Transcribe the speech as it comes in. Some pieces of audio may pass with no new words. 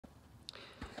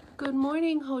Good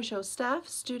morning, Hojo staff,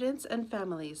 students, and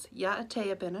families.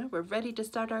 Ya'ataya Bina, we're ready to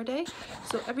start our day.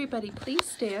 So everybody please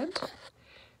stand.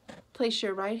 Place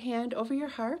your right hand over your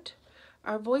heart.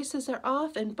 Our voices are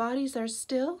off and bodies are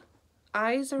still.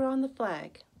 Eyes are on the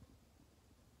flag.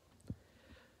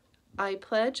 I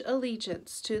pledge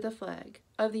allegiance to the flag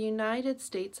of the United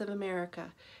States of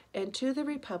America and to the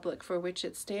republic for which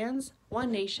it stands,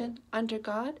 one nation, under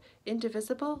God,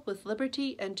 indivisible, with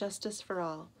liberty and justice for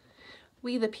all.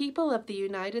 We, the people of the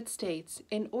United States,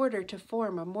 in order to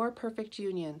form a more perfect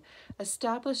union,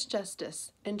 establish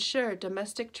justice, ensure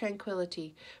domestic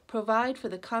tranquility, provide for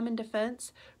the common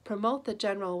defense, promote the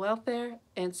general welfare,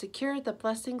 and secure the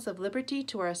blessings of liberty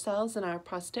to ourselves and our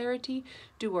posterity,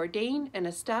 do ordain and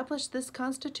establish this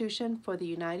Constitution for the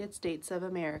United States of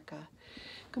America.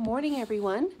 Good morning,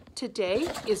 everyone. Today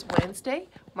is Wednesday,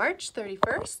 March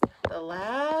 31st, the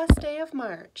last day of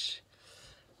March.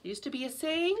 Used to be a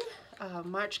saying,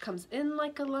 March comes in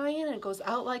like a lion and goes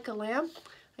out like a lamb.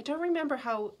 I don't remember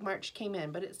how March came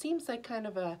in, but it seems like kind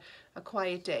of a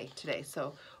quiet day today.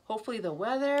 So hopefully the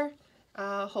weather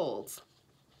holds.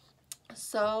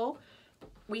 So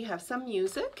we have some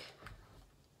music,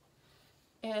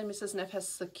 and Mrs. Neff has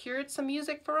secured some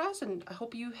music for us, and I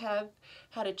hope you have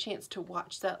had a chance to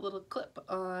watch that little clip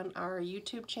on our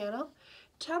YouTube channel.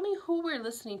 Tell me who we're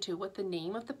listening to, what the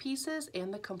name of the piece is,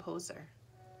 and the composer.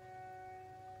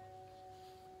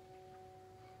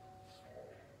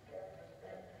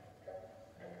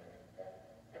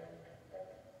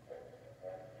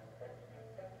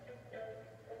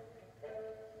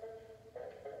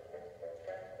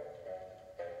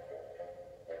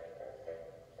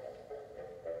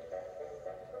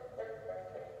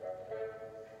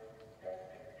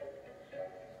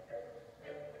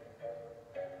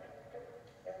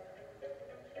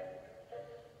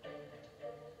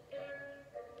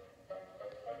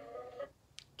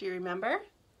 Do you remember?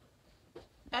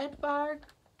 Edvard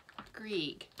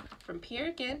Grieg from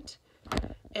Peer Gynt,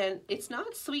 and it's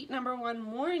not Suite Number 1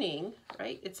 Morning,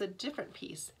 right? It's a different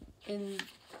piece. In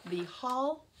the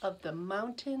Hall of the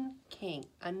Mountain King,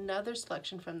 another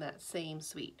selection from that same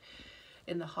suite.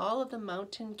 In the Hall of the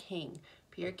Mountain King,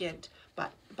 Peer Gynt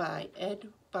by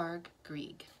Edvard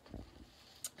Grieg.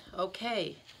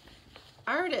 Okay,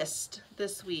 artist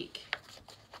this week.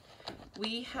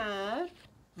 We have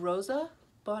Rosa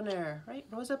Bonheur, right?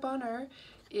 Rosa Bonheur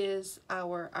is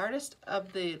our artist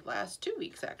of the last 2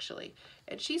 weeks, actually.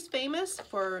 And she's famous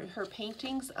for her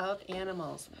paintings of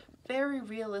animals, very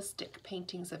realistic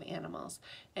paintings of animals.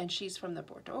 And she's from the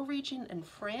Bordeaux region in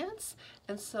France.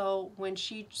 And so when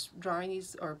she's drawing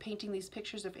these or painting these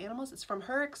pictures of animals, it's from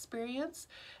her experience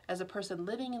as a person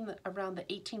living in around the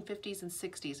 1850s and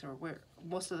 60s, or where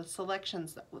most of the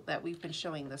selections that we've been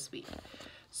showing this week.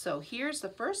 So here's the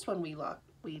first one we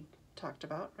talked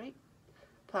about, right?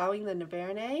 Plowing the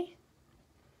Nivernais,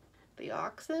 the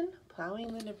oxen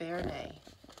plowing the Nivernais.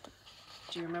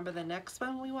 Do you remember the next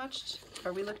one we watched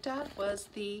or we looked at was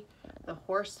the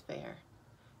horse fair.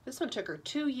 This one took her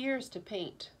 2 years to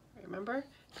paint. Remember?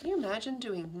 Can you imagine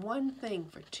doing one thing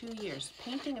for 2 years,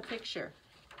 painting a picture?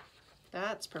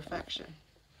 That's perfection.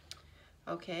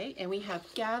 Okay, and we have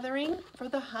Gathering for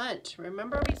the Hunt.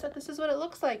 Remember we said this is what it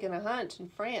looks like in a hunt in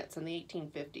France in the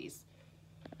 1850s.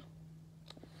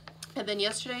 And then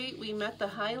yesterday we met the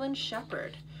Highland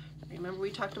Shepherd. Remember we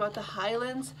talked about the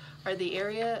Highlands are the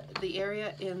area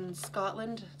in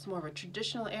Scotland. It's more of a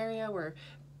traditional area where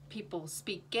people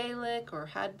speak Gaelic or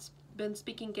had been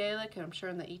speaking Gaelic, and I'm sure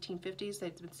in the 1850s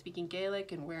they'd been speaking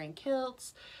Gaelic and wearing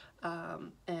kilts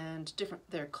and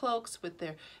their cloaks with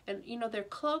their, and you know, their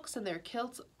cloaks and their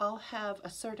kilts all have a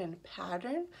certain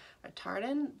pattern, a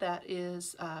tartan that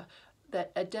is that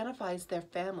identifies their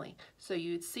family. So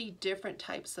you'd see different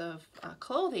types of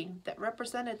clothing that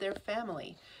represented their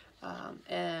family.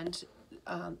 And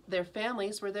their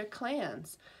families were their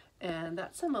clans. And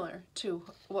that's similar to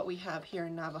what we have here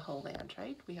in Navajo land,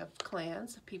 right? We have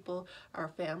clans, people, our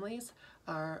families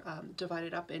are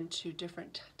divided up into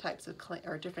different types of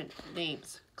or different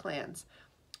names, clans.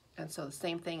 And so the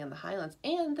same thing in the Highlands.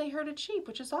 And they herded sheep,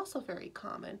 which is also very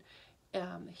common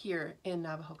here in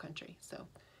Navajo country. So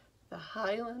the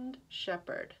Highland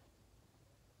Shepherd.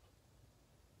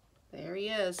 There he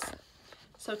is.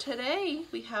 So today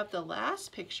we have the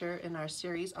last picture in our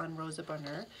series on Rosa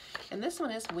Bonheur, and this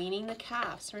one is weaning the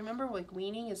calves. Remember, like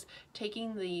weaning is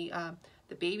taking the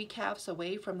baby calves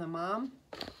away from the mom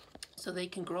so they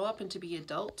can grow up into be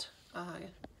adult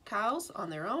cows on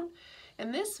their own.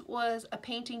 And this was a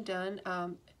painting done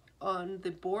on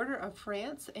the border of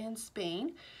France and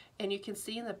Spain, and you can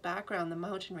see in the background the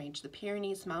mountain range, the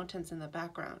Pyrenees Mountains in the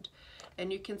background.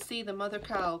 And you can see the mother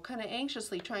cow kind of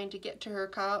anxiously trying to get to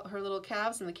her little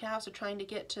calves, and the calves are trying to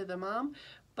get to the mom,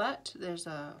 but there's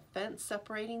a fence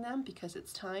separating them because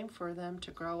it's time for them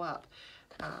to grow up.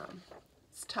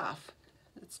 It's tough.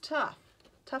 It's tough.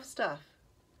 Tough stuff.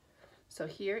 So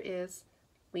here is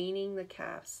Weaning the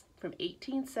Calves from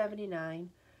 1879,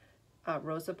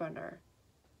 Rosa Bonheur.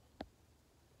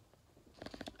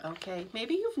 Okay,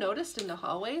 maybe you've noticed in the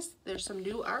hallways there's some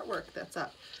new artwork that's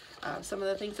up. Some of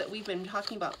the things that we've been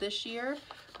talking about this year,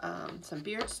 some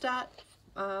Bierstadt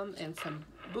and some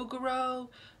Bouguereau.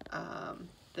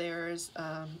 There's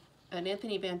an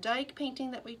Anthony Van Dyck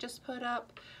painting that we just put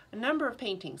up. A number of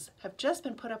paintings have just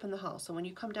been put up in the hall. So when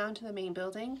you come down to the main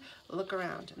building, look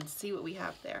around and see what we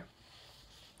have there.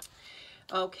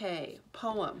 Okay,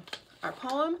 poem. Our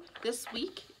poem this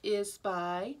week is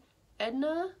by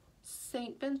Edna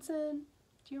St. Vincent,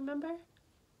 do you remember?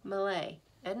 Millay.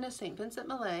 Edna St. Vincent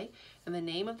Millay, and the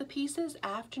name of the piece is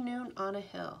Afternoon on a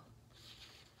Hill.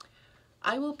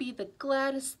 I will be the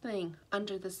gladdest thing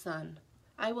under the sun.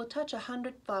 I will touch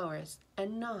 100 flowers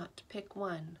and not pick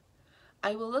one.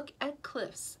 I will look at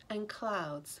cliffs and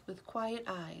clouds with quiet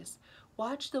eyes,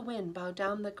 watch the wind bow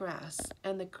down the grass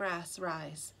and the grass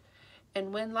rise.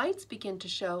 And when lights begin to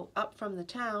show up from the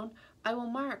town, I will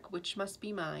mark which must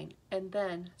be mine and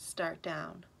then start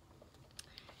down.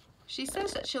 She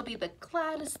says that she'll be the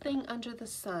gladdest thing under the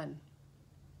sun.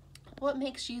 What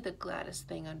makes you the gladdest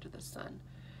thing under the sun?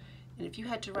 And if you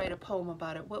had to write a poem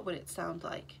about it, what would it sound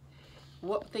like?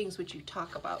 What things would you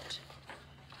talk about?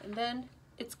 And then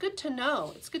it's good to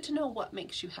know. It's good to know what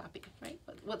makes you happy, right?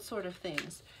 What sort of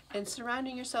things. And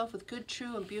surrounding yourself with good,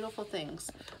 true, and beautiful things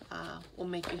will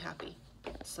make you happy.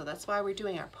 So that's why we're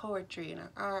doing our poetry and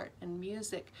our art and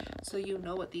music, so you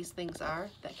know what these things are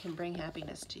that can bring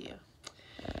happiness to you.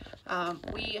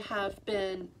 We have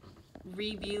been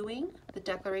reviewing the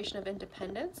Declaration of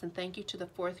Independence, and thank you to the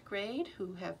 4th grade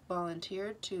who have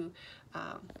volunteered to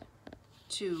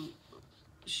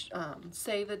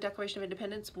say the Declaration of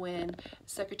Independence when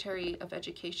Secretary of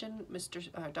Education,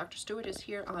 Dr. Stewart, is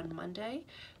here on Monday.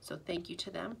 So thank you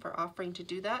to them for offering to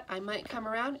do that. I might come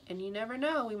around, and you never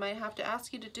know, we might have to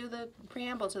ask you to do the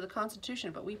preamble to the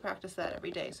Constitution, but we practice that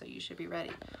every day, so you should be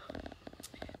ready.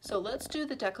 So let's do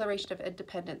the Declaration of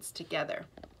Independence together.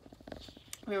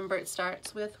 Remember, it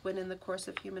starts with when in the course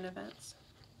of human events.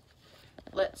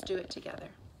 Let's do it together.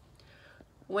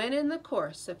 When in the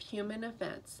course of human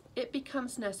events, it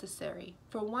becomes necessary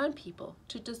for one people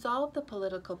to dissolve the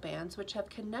political bands which have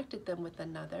connected them with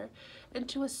another, and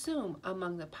to assume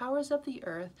among the powers of the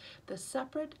earth the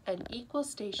separate and equal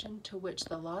station to which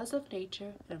the laws of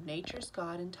nature and of nature's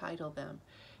God entitle them,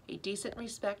 a decent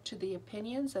respect to the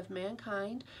opinions of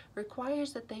mankind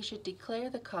requires that they should declare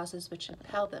the causes which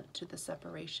impel them to the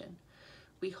separation.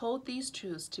 We hold these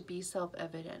truths to be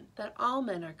self-evident, that all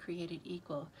men are created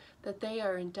equal, that they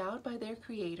are endowed by their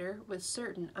Creator with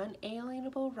certain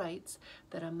unalienable rights,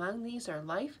 that among these are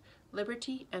life,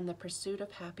 liberty, and the pursuit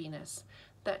of happiness,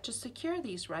 that to secure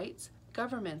these rights,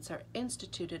 governments are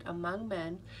instituted among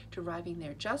men, deriving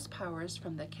their just powers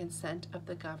from the consent of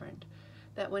the governed,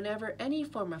 that whenever any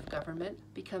form of government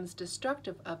becomes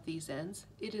destructive of these ends,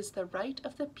 it is the right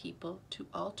of the people to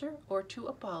alter or to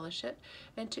abolish it,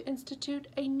 and to institute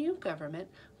a new government,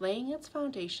 laying its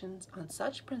foundations on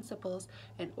such principles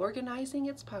and organizing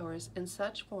its powers in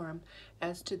such form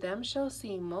as to them shall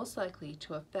seem most likely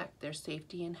to affect their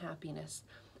safety and happiness.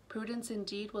 Prudence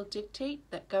indeed will dictate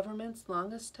that governments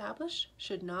long established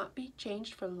should not be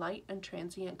changed for light and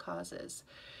transient causes.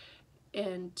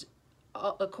 And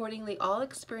accordingly, all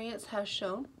experience has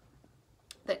shown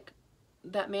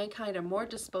that mankind are more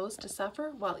disposed to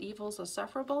suffer while evils are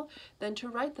sufferable than to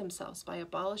right themselves by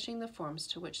abolishing the forms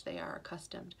to which they are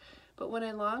accustomed. But when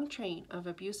a long train of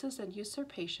abuses and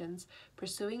usurpations,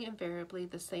 pursuing invariably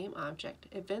the same object,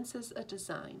 evinces a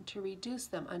design to reduce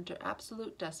them under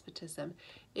absolute despotism,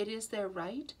 it is their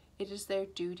right, it is their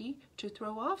duty to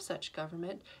throw off such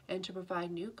government and to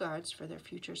provide new guards for their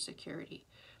future security.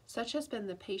 Such has been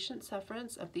the patient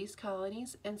sufferance of these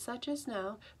colonies, and such is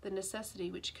now the necessity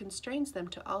which constrains them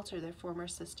to alter their former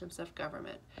systems of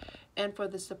government. And for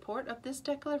the support of this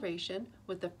declaration,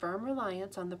 with the firm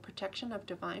reliance on the protection of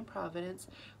divine providence,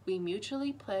 we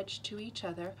mutually pledge to each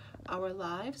other our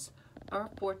lives, our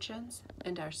fortunes,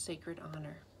 and our sacred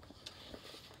honor.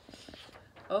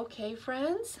 Okay,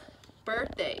 friends,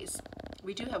 birthdays.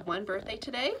 We do have one birthday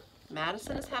today.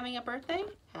 Madison is having a birthday.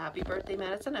 Happy birthday,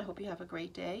 Madison. I hope you have a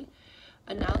great day.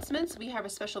 Announcements. We have a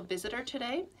special visitor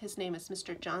today. His name is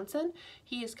Mr. Johnson.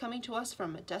 He is coming to us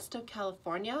from Modesto,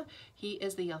 California. He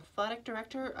is the athletic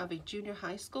director of a junior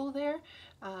high school there,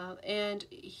 and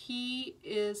he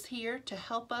is here to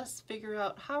help us figure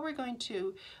out how we're going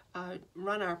to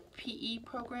run our PE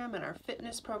program and our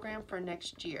fitness program for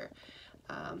next year.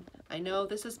 I know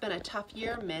this has been a tough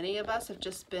year. Many of us have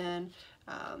just been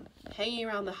hanging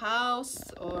around the house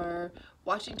or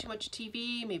watching too much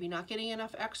TV, maybe not getting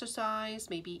enough exercise,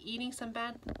 maybe eating some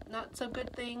bad, not so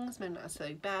good things, maybe not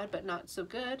so bad, but not so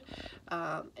good.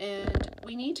 And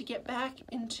we need to get back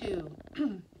into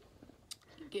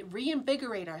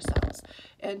reinvigorate ourselves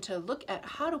and to look at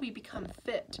how do we become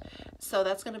fit. So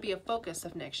that's going to be a focus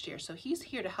of next year. So he's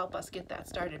here to help us get that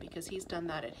started because he's done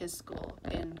that at his school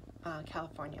in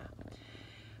California.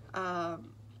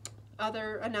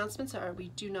 Other announcements are we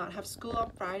do not have school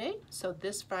on Friday, so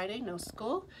this Friday no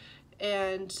school.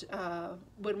 And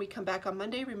when we come back on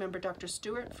Monday, remember Dr.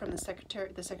 Stewart from the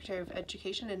Secretary of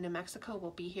Education in New Mexico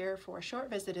will be here for a short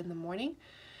visit in the morning.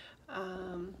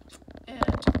 And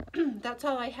that's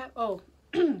all I have. Oh,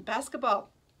 basketball.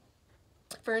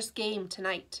 First game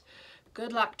tonight.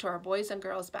 Good luck to our boys and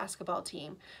girls basketball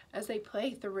team as they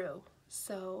play through.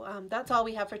 So that's all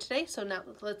we have for today. So now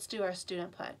let's do our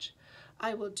student pledge.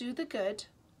 I will do the good,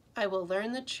 I will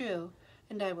learn the true,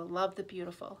 and I will love the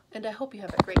beautiful. And I hope you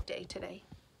have a great day today.